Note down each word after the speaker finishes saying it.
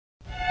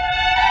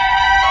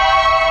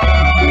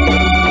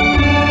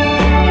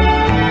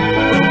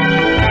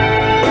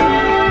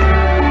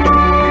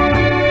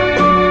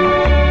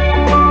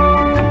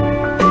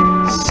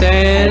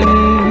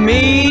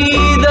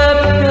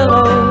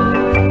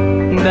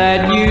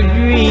that you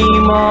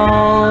dream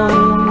on.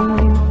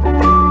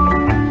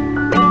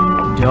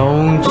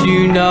 Don't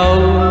you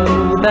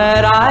know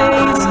that I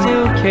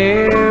still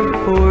care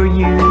for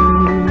you?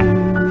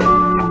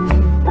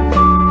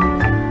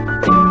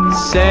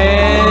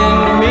 Send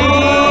me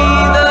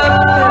the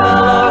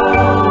pillow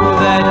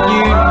that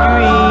you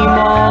dream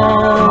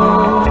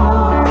on,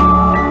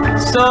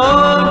 so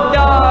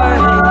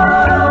darling,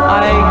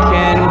 I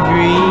can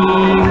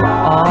dream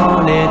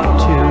on it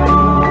too.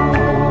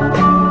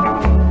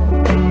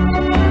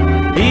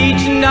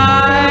 Each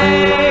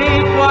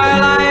night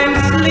while I'm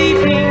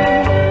sleeping,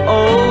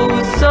 oh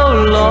so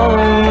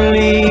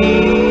lonely,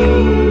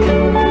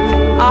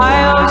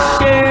 I'll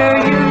share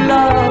your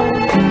love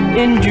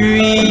in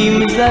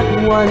dreams that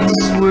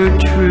once were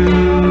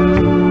true.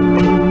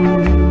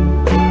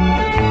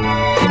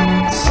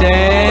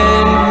 Send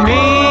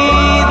me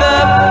the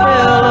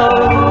pillow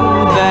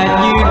that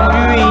you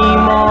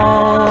dream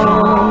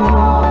on,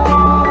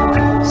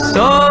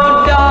 so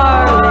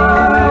darling,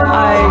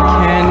 I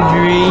can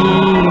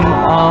dream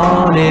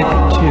on it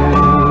too.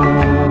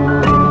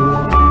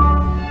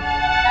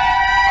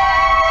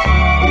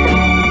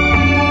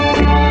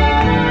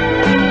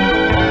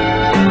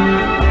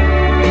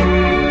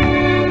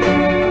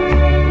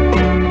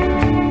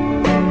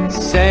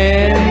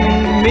 Send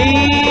me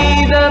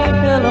the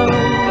pillow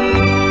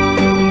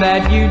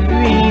that you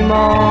dream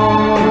on.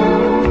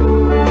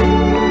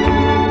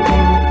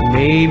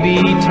 Maybe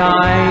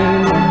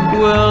time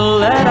will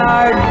let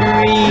our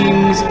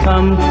dreams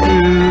come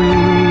true.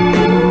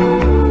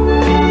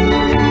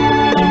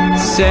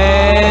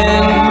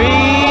 Send me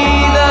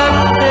the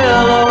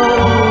pillow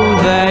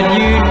that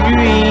you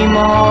dream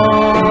on,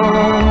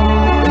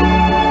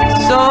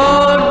 so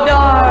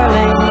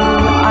darling,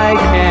 I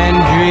can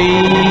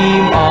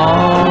dream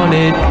on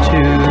it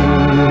too.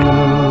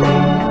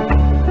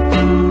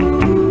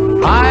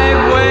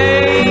 I've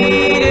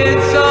waited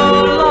so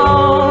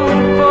long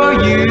for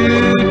you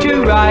to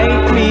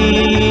write me,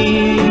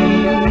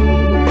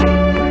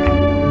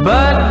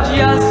 but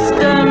just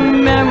a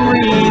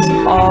memory's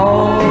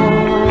all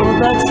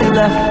that's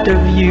left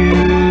of you.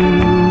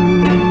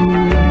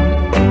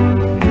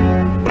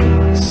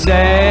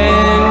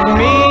 Send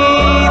me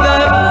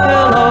the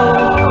pillow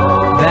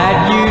that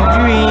you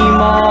dream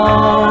on,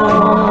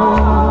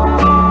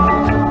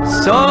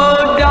 so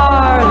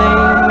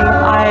darling,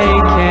 I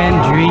can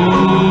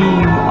dream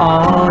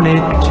on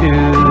it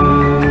too.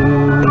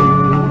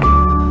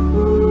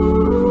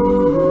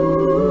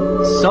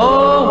 So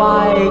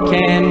I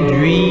can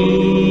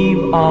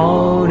dream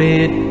on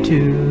it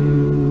too.